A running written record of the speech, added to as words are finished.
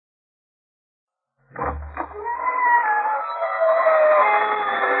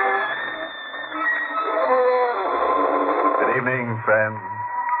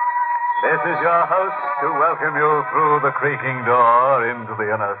this is your host to welcome you through the creaking door into the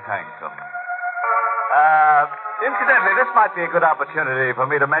inner sanctum. Incidentally, this might be a good opportunity for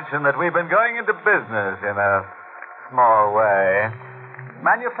me to mention that we've been going into business in a small way,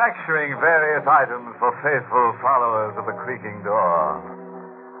 manufacturing various items for faithful followers of the creaking door.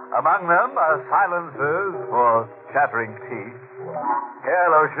 Among them are silencers for chattering teeth, hair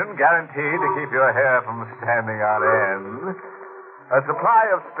lotion guaranteed to keep your hair from standing on end, a supply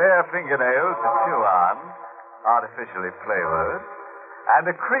of spare fingernails to chew on, artificially flavored,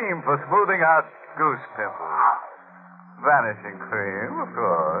 and a cream for smoothing out goose pimples. Vanishing cream, of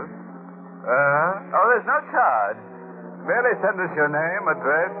course. There's no charge. Merely send us your name,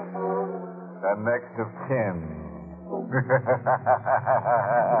 address, and next of kin.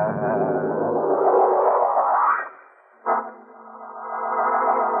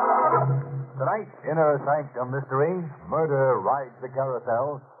 Tonight's Inner Sanctum mystery, Murder Rides the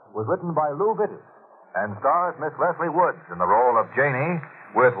Carousel, was written by Lou Vitters and stars Miss Leslie Woods in the role of Janie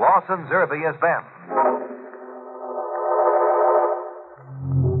with Lawson Zerby as Ben.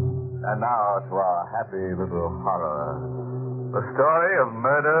 And now to our happy little horror. The story of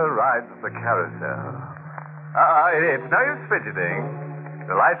Murder Rides the Carousel. It's no use fidgeting.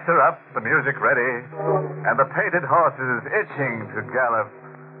 The lights are up, the music ready, and the painted horses itching to gallop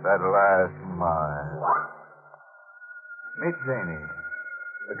that last mile. Meet Janie,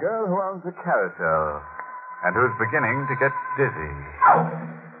 the girl who owns the carousel and who's beginning to get dizzy.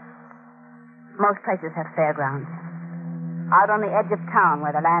 Most places have fairgrounds. Out on the edge of town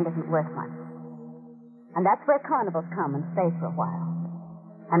where the land isn't worth much. And that's where carnivals come and stay for a while.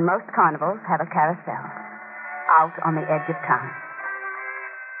 And most carnivals have a carousel out on the edge of town.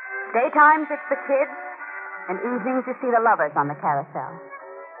 Daytimes it's the kids, and evenings you see the lovers on the carousel.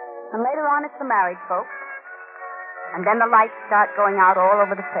 And later on it's the married folks. And then the lights start going out all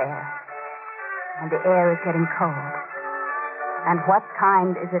over the fair. And the air is getting cold. And what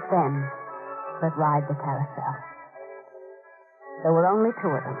kind is it then that ride the carousel? There were only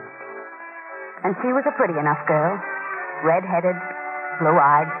two of them. And she was a pretty enough girl, red-headed,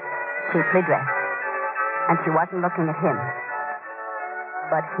 blue-eyed, cheaply dressed. And she wasn't looking at him.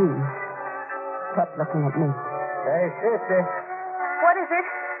 But he kept looking at me. Hey, sister. What is it?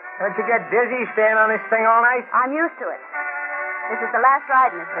 Don't you get dizzy staying on this thing all night? I'm used to it. This is the last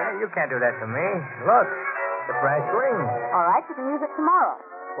ride, mister. You can't do that to me. Look, the brass ring. All right, you can use it tomorrow.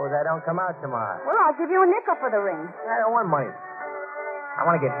 Suppose I don't come out tomorrow. Well, I'll give you a nickel for the ring. I don't want money. I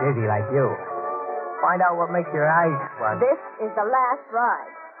want to get dizzy like you. Find out what makes your eyes squint. This is the last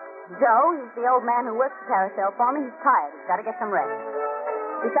ride. Joe, he's the old man who works the carousel for me. He's tired. He's got to get some rest.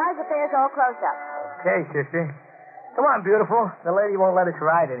 Besides, the fair's all closed up. Okay, sister. Come on, beautiful. The lady won't let us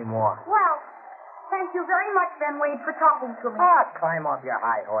ride anymore. Well, thank you very much, Ben Wade, for talking to me. Climb off your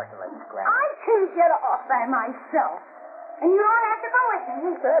high horse and let's scrap. I can get off by myself. And you don't have to go with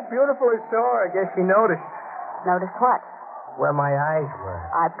me. That beautiful store. I guess she noticed. Notice what? Where my eyes were.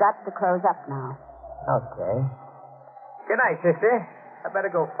 I've got to close up now. Okay. Good night, sister. I better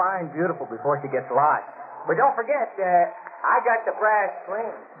go find Beautiful before she gets lost. But don't forget, I got the brass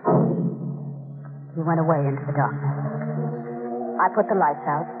ring. He went away into the darkness. I put the lights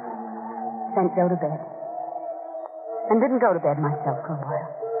out, sent Joe to bed, and didn't go to bed myself for a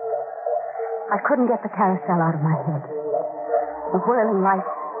while. I couldn't get the carousel out of my head. The whirling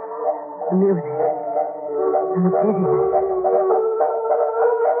lights, the music, and the dizziness.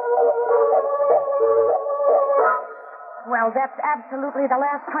 Well, that's absolutely the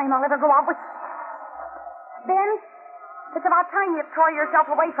last time I'll ever go out with... Ben, it's about time you tore yourself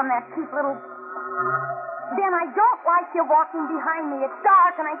away from that cheap little... Ben, I don't like you walking behind me. It's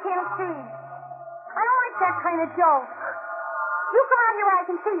dark and I can't see. I don't like that kind of joke. You come out here where I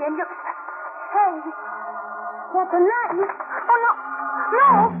can see you and you... Hey, that's a nut. Oh, no.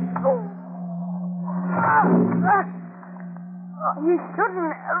 No. Oh, you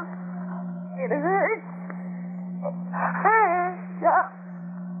shouldn't have. It hurts. Hey.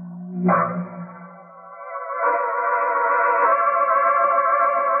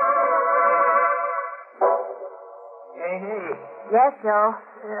 Yes, Joe.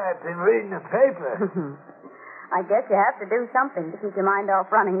 Yeah, I've been reading the paper. I guess you have to do something to keep your mind off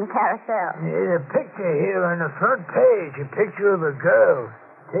running the carousel. There's a picture here on the front page, a picture of a girl.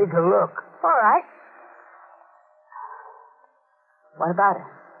 Take a look. All right. What about her?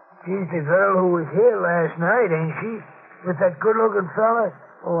 She's the girl who was here last night, ain't she? With that good-looking fella?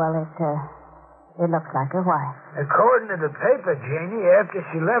 Well, it looks like her. Why? According to the paper, Janie, after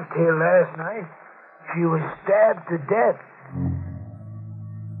she left here last night, she was stabbed to death.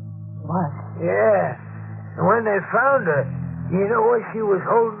 What? Yeah. And when they found her, You know what she was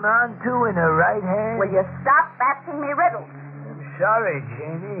holding on to in her right hand? Will you stop asking me riddles? I'm sorry,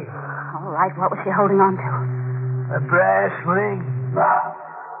 Janie. All right, what was she holding on to? A brass ring.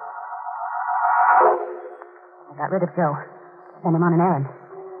 I got rid of Joe. Sent him on an errand.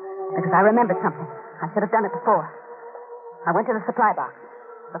 Because I remembered something. I should have done it before. I went to the supply box.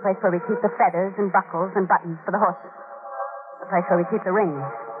 The place where we keep the feathers and buckles and buttons for the horses. The place where we keep the rings,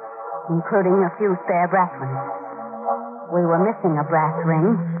 including a few spare brass ones. We were missing a brass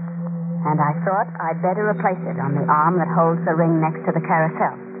ring, and I thought I'd better replace it on the arm that holds the ring next to the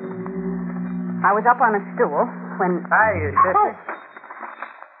carousel. I was up on a stool when... Hi, sister. Oh.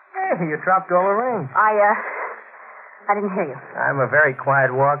 Hey, you dropped all the rings. I didn't hear you. I'm a very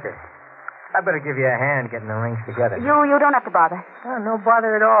quiet walker. I better give you a hand getting the rings together. You don't have to bother. Oh, no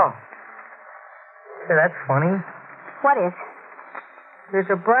bother at all. Say, that's funny. What is?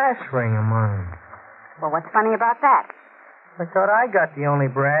 There's a brass ring among them. Well, what's funny about that? I thought I got the only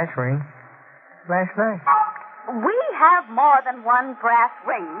brass ring last night. We have more than one brass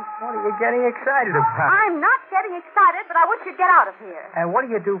ring. What are you getting excited about? I'm not getting excited, but I wish you'd get out of here. And what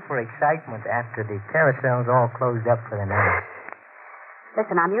do you do for excitement after the carousel's all closed up for the night?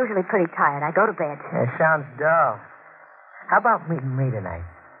 Listen, I'm usually pretty tired. I go to bed. It sounds dull. How about meeting me tonight?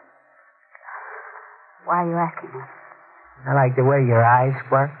 Why are you asking me? I like the way your eyes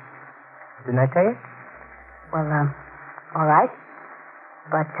spark. Didn't I tell you? Well, all right.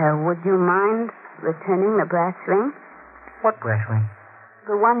 But would you mind returning the brass ring? What brass ring?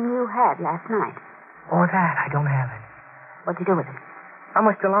 The one you had last night. Oh, that. I don't have it. What'd you do with it? I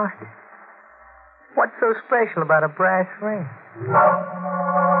must have lost it. What's so special about a brass ring?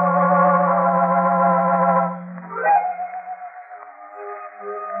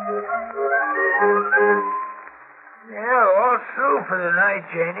 Yeah, all through for the night,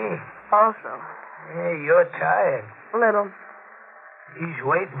 Janie. Also. Hey, you're tired. A little. He's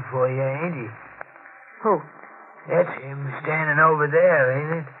waiting for you, ain't he? Who? That's him standing over there,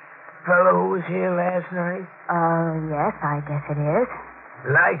 ain't it? Fellow who was here last night? Yes, I guess it is.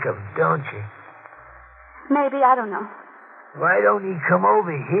 Like him, don't you? Maybe, I don't know. Why don't he come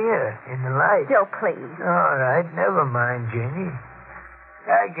over here in the light? Still, please. All right, never mind, Jenny.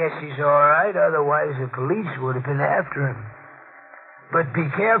 I guess he's all right, otherwise the police would have been after him. But be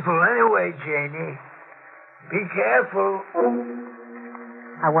careful anyway, Janie. Be careful.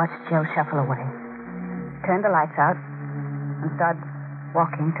 I watched Joe shuffle away, turned the lights out, and started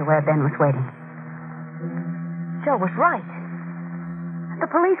walking to where Ben was waiting. Joe was right. The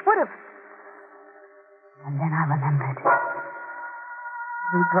police would have. And then I remembered.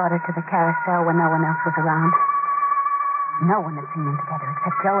 We brought her to the carousel when no one else was around. No one had seen them together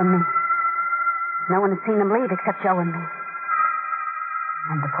except Joe and me. No one had seen them leave except Joe and me.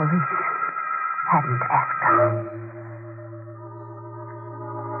 And the police hadn't asked us.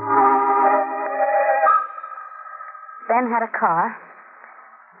 Ben had a car,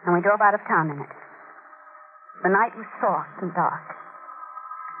 and we drove out of town in it. The night was soft and dark.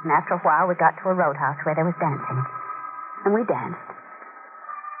 And after a while, we got to a roadhouse where there was dancing. And we danced.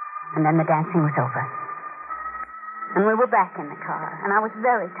 And then the dancing was over. And we were back in the car, and I was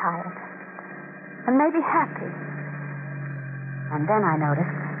very tired. And maybe happy. And then I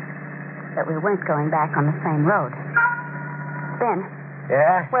noticed that we weren't going back on the same road. Ben.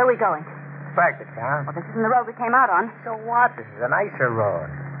 Yeah? Where are we going? Back to town. Well, this isn't the road we came out on. So what? This is a nicer road.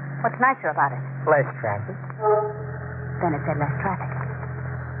 What's nicer about it? Less traffic. Then it said less traffic.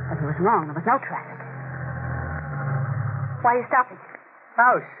 But he was wrong. There was no traffic. Why are you stopping?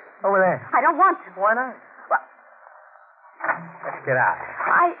 House. Over there. I don't want to. Why not? Well, let's get out.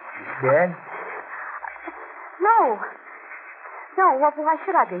 Scared? No. No, why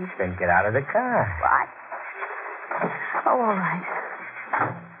should I be? Then get out of the car. Why? Oh, all right.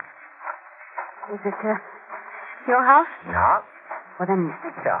 Is it your house? No. Well, then...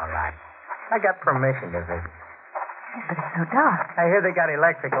 It's all right. I got permission to visit. Yes, but it's so dark. I hear they got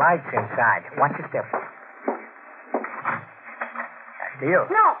electric lights inside. Watch your step. Deal.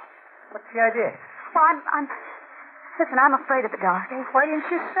 No. What's the idea? Well, I'm... Listen, I'm afraid of the dark. Why didn't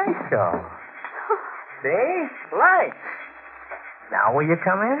you say so? See? Lights. Now, will you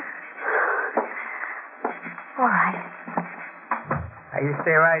come in? All right. Now, you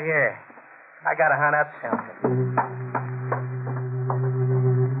stay right here. I gotta hunt up something.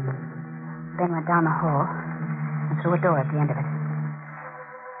 Ben went down the hall and through a door at the end of it.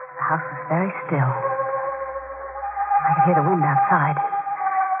 The house was very still. I could hear the wind outside,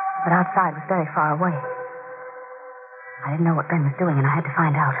 but outside was very far away. I didn't know what Ben was doing, and I had to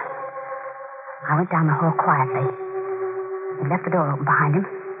find out. I went down the hall quietly. He left the door open behind him.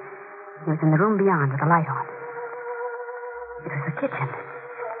 He was in the room beyond with the light on. It was the kitchen.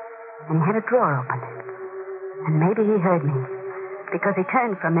 And he had a drawer open. And maybe he heard me, because he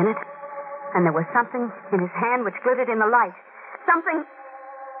turned for a minute, and there was something in his hand which glittered in the light. Something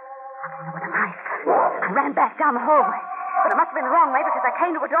with a knife. I ran back down the hallway, but it must have been the wrong way because I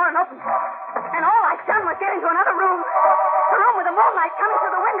came to a door and opened it. And all I'd done was get into another room. The room with the moonlight coming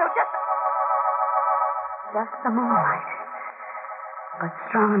through the window. Just the moonlight. But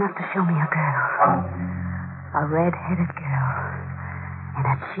strong enough to show me a girl. A red-headed girl. In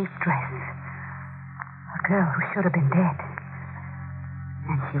a cheap dress. A girl who should have been dead.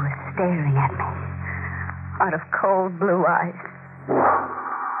 And she was staring at me. Out of cold blue eyes.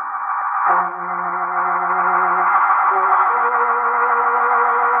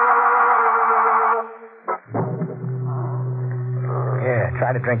 Here,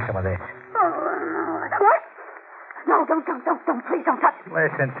 try to drink some of this. What? No, don't, please don't touch me.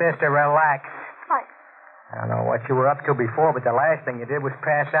 Listen, sister, relax. I don't know what you were up to before, but the last thing you did was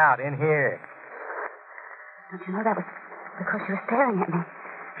pass out in here. Don't you know that was because she was staring at me?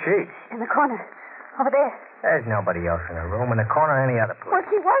 She? In the corner. Over there. There's nobody else in the room, in the corner, or any other place. Well,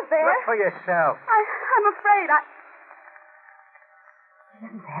 she was there. Look for yourself. I'm afraid.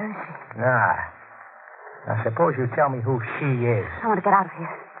 She isn't there, is she? Nah. Now, suppose you tell me who she is. I want to get out of here.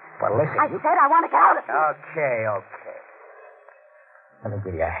 Well, listen. I said I want to get out of here. Okay. Let me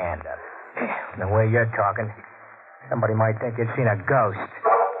give you a hand up. The way you're talking, somebody might think you'd seen a ghost.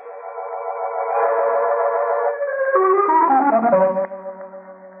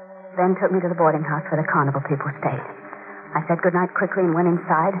 Ben took me to the boarding house where the carnival people stayed. I said goodnight quickly and went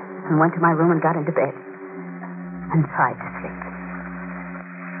inside and went to my room and got into bed. And tried to sleep.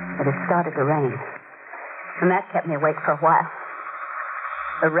 But it started to rain. And that kept me awake for a while.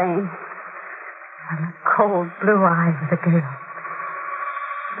 The rain and the cold blue eyes of the girl.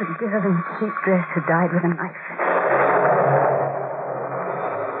 The girl in the cheap dress who died with a knife.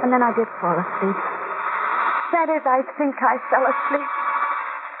 And then I did fall asleep. That is, I think I fell asleep.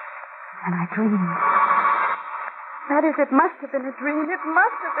 And I dreamed. That is, it must have been a dream. It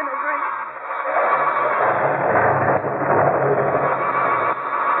must have been a dream.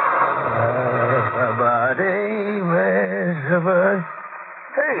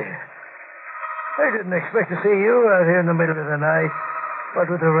 Hey, I didn't expect to see you out here in the middle of the night. But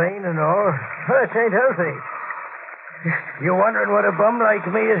with the rain and all, that ain't healthy. You wondering what a bum like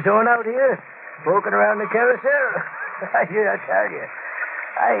me is doing out here? Poking around the carousel? I tell you.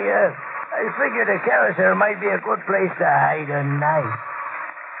 I figured a carousel might be a good place to hide a knife.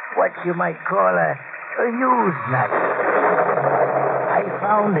 What you might call a used knife. I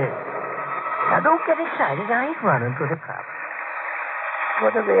found it. Now, don't get excited. I ain't running for the cops.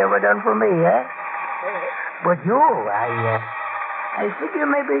 What have they ever done for me, eh? But you, I figure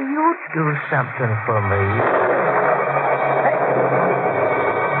maybe you'd do something for me. Hey,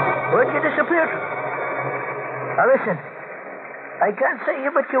 where'd you disappear to? Now, listen. I can't say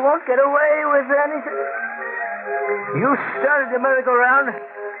you, but you won't get away with anything. You started the merry-go-round.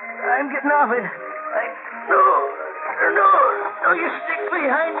 I'm getting off it. No, you stick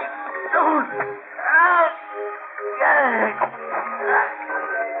behind me. Don't.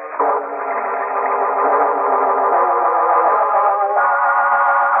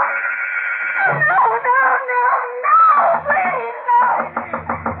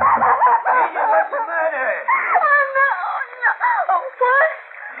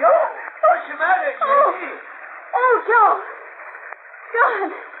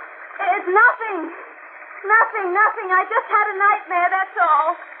 Nothing. I just had a nightmare, that's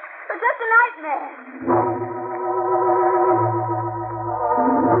all. Just a nightmare.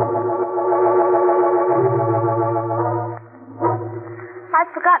 I'd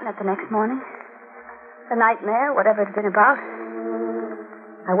forgotten it the next morning. The nightmare, whatever it had been about.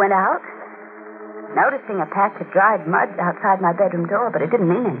 I went out, noticing a patch of dried mud outside my bedroom door, but it didn't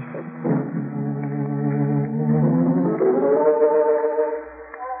mean anything.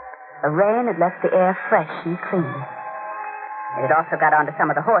 The rain had left the air fresh and clean. It had also got onto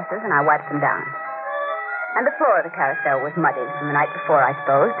some of the horses, and I wiped them down. And the floor of the carousel was muddy from the night before, I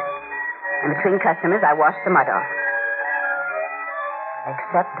suppose. And between customers, I washed the mud off.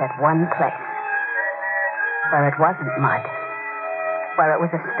 Except at one place. Where it wasn't mud. Where it was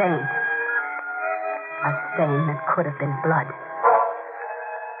a stain. A stain that could have been blood.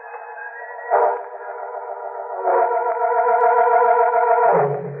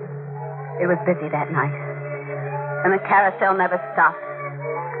 It was busy that night. And the carousel never stopped.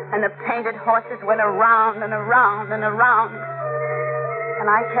 And the painted horses went around and around and around. And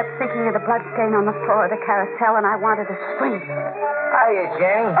I kept thinking of the blood stain on the floor of the carousel, and I wanted to scream. Hiya,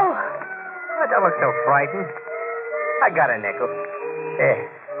 Jane. Oh. Don't look so frightened. I got a nickel. There.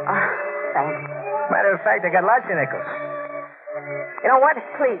 Oh, thanks. Matter of fact, I got lots of nickels. You know what?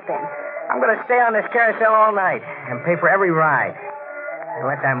 Please, Ben. I'm going to stay on this carousel all night and pay for every ride.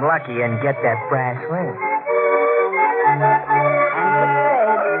 Unless I'm lucky and get that brass ring. And we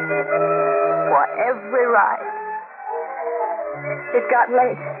stayed for every ride. It got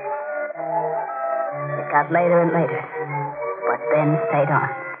late. It got later and later. But Ben stayed on.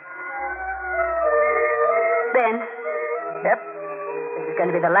 Ben. Yep. This is going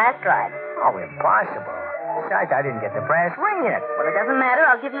to be the last ride. Oh, impossible. Besides, I didn't get the brass ring yet. Well, it doesn't matter.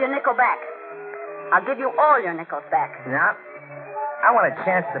 I'll give you your nickel back. I'll give you all your nickels back. No. I want a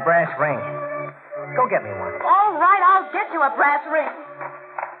chance at the brass ring. Go get me one. All right, I'll get you a brass ring.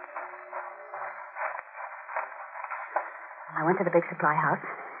 I went to the big supply house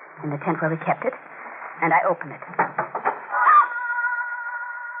in the tent where we kept it, and I opened it. It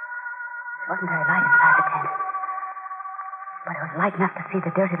wasn't very light inside the tent, but it was light enough to see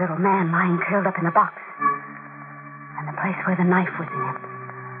the dirty little man lying curled up in the box, and the place where the knife was in it,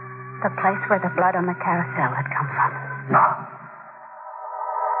 the place where the blood on the carousel had come from. No.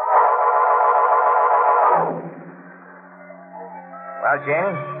 Well,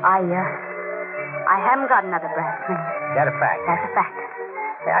 Janie? I haven't got another brass ring. Is that a fact? That's a fact.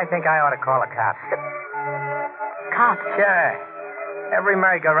 Yeah, I think I ought to call the cops. Cops? Sure. Every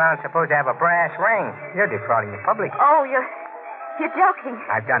merry-go-round's supposed to have a brass ring. You're defrauding the public. Oh, you're joking.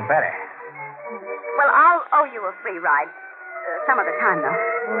 I've done better. Well, I'll owe you a free ride. Some other time, though.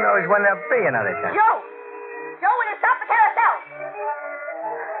 Who knows when there'll be another time? Joe! Joe, will you stop the carousel?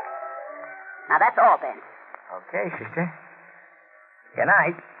 Now, that's all, Ben. Okay, sister. Good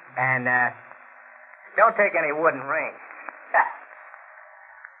night. And, don't take any wooden rings.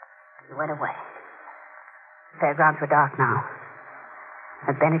 He went away. Fairgrounds were dark now.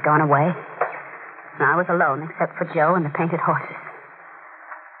 As Ben had gone away, and I was alone except for Joe and the painted horses.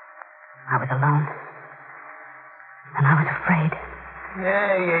 I was alone. And I was afraid.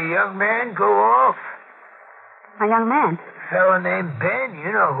 Yeah, you young man, go off. A young man. Fellow named Ben,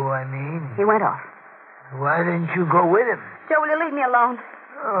 you know who I mean. He went off. Why didn't you go with him? Joe, will you leave me alone?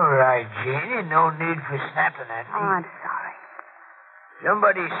 All right, Janie, no need for snapping at me. Oh, I'm sorry.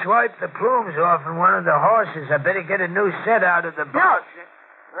 Somebody swiped the plumes off in one of the horses. I better get a new set out of the box. No.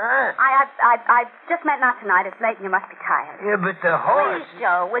 Huh? I just meant not tonight. It's late and you must be tired. Yeah, but the horse... Please,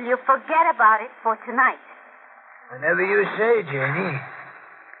 Joe, will you forget about it for tonight? Whenever you say, Janie.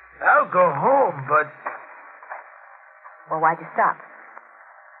 I'll go home, but... Well, why'd you stop?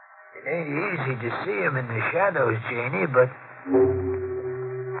 It ain't easy to see him in the shadows, Janie, but...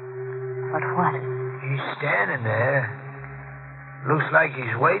 But what? He's standing there. Looks like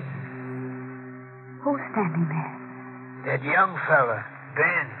he's waiting. Who's standing there? That young fella,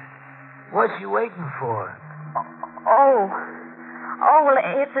 Ben. What's he waiting for? Oh, well,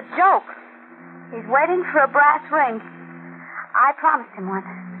 it's a joke. He's waiting for a brass ring. I promised him one.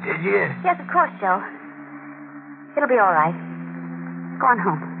 Did you? Yes, of course, Joe. It'll be all right. Go on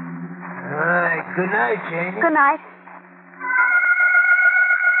home. All right. Good night, Janie. Good night.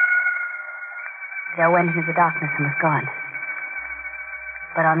 Joe went into the darkness and was gone.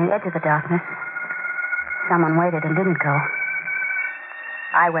 But on the edge of the darkness, someone waited and didn't go.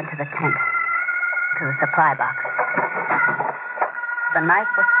 I went to the tent, to the supply box. The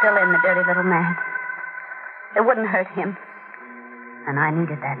knife was still in the dirty little man. It wouldn't hurt him. And I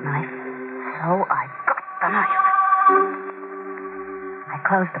needed that knife. So I got the knife. I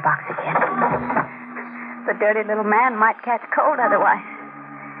closed the box again. The dirty little man might catch cold otherwise.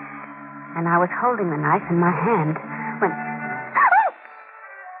 And I was holding the knife in my hand when...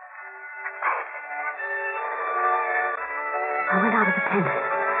 I went out of the tent.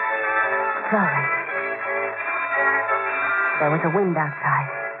 Slowly. There was a wind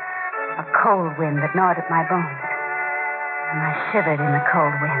outside. A cold wind that gnawed at my bones. And I shivered in the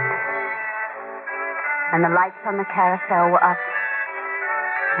cold wind. And the lights on the carousel were up.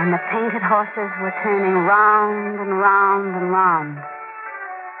 And the painted horses were turning round and round and round.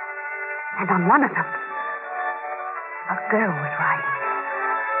 And on one of them, a girl was riding.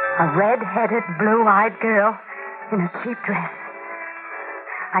 A red-headed, blue-eyed girl in a cheap dress.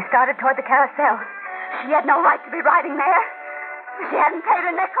 I started toward the carousel. She had no right to be riding there. She hadn't paid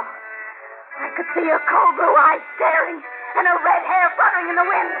a nickel. I could see her cold blue eyes staring and her red hair fluttering in the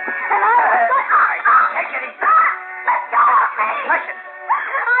wind. And I was going... Take it easy. Let go of me. Listen.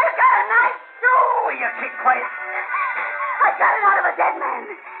 I've got a knife, too. Will you keep quiet? I got it out of a dead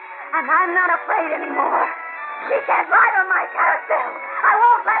man. And I'm not afraid anymore. She can't ride on my carousel. I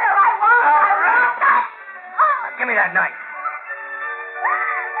won't let her. I won't. All I won't. Give me that knife.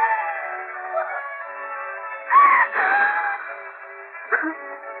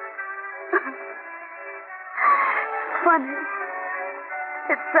 funny.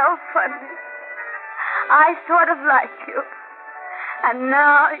 It's so funny. I sort of like you. And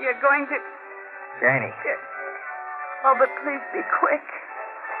now you're going to... Janie. Oh, but please be quick.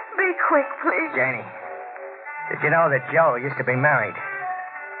 Be quick, please. Janie, did you know that Joe used to be married?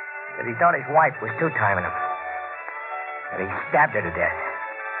 That he thought his wife was two-timing him. That he stabbed her to death.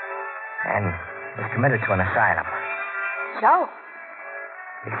 And was committed to an asylum. Joe?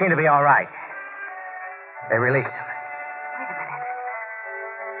 He seemed to be all right. They released him. Wait a minute.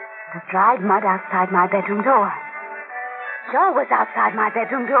 The dried mud outside my bedroom door. Joe was outside my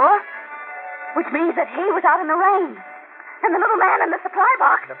bedroom door, which means that he was out in the rain. And the little man in the supply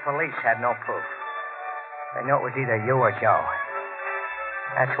box. The police had no proof. They knew it was either you or Joe.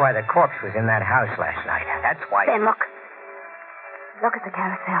 That's why the corpse was in that house last night. That's why... Ben, look. Look at the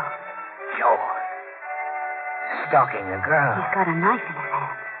carousel. Joe. Stalking the girl. He's got a knife in his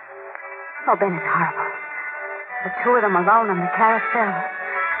hand. Oh, Ben, it's horrible. The two of them alone on the carousel.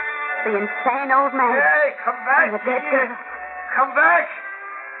 The insane old man. Hey, come back. And the dead girl. Come back.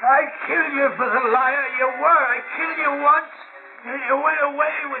 I killed you for the liar you were. I killed you once. And you went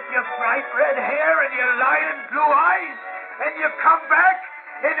away with your bright red hair and your lying blue eyes. And you come back,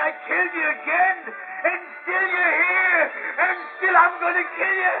 and I killed you again. And still you're here. And still I'm going to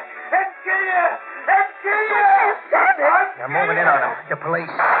kill you. And kill you. And kill you. They're moving in on him. The police.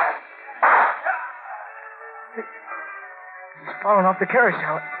 He's falling off the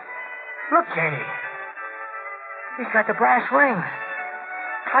carousel. Look, Janie. He's got the brass ring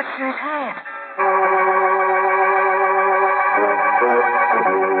clutched in his hand.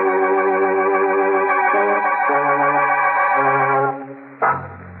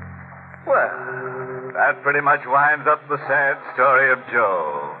 Well, that pretty much winds up the sad story of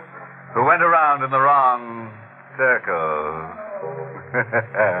Joe, who went around in the wrong circles.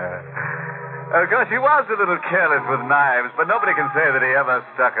 Of course, he was a little careless with knives, but nobody can say that he ever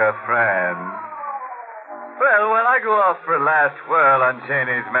stuck a friend. Well, while I go off for a last whirl on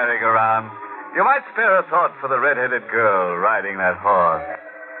Janie's merry-go-round, you might spare a thought for the red-headed girl riding that horse.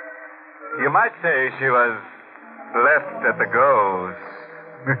 You might say she was left at the goes.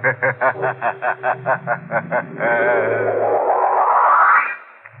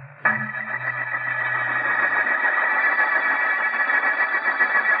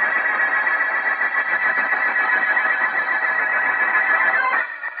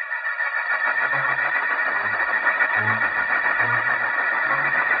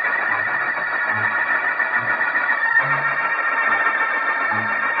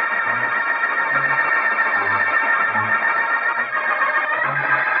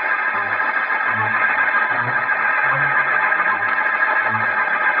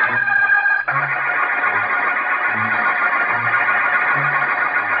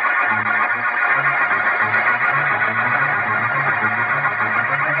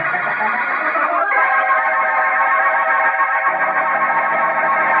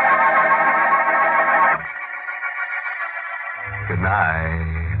 Good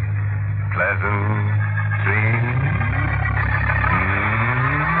night. Pleasant dreams.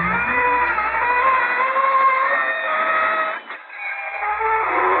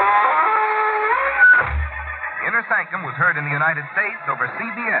 Inner Sanctum was heard in the United States over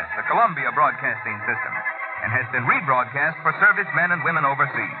CBS, the Columbia Broadcasting System, and has been rebroadcast for servicemen and women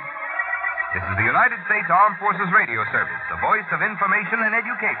overseas. This is the United States Armed Forces Radio Service, the voice of information and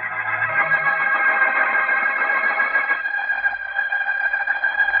education.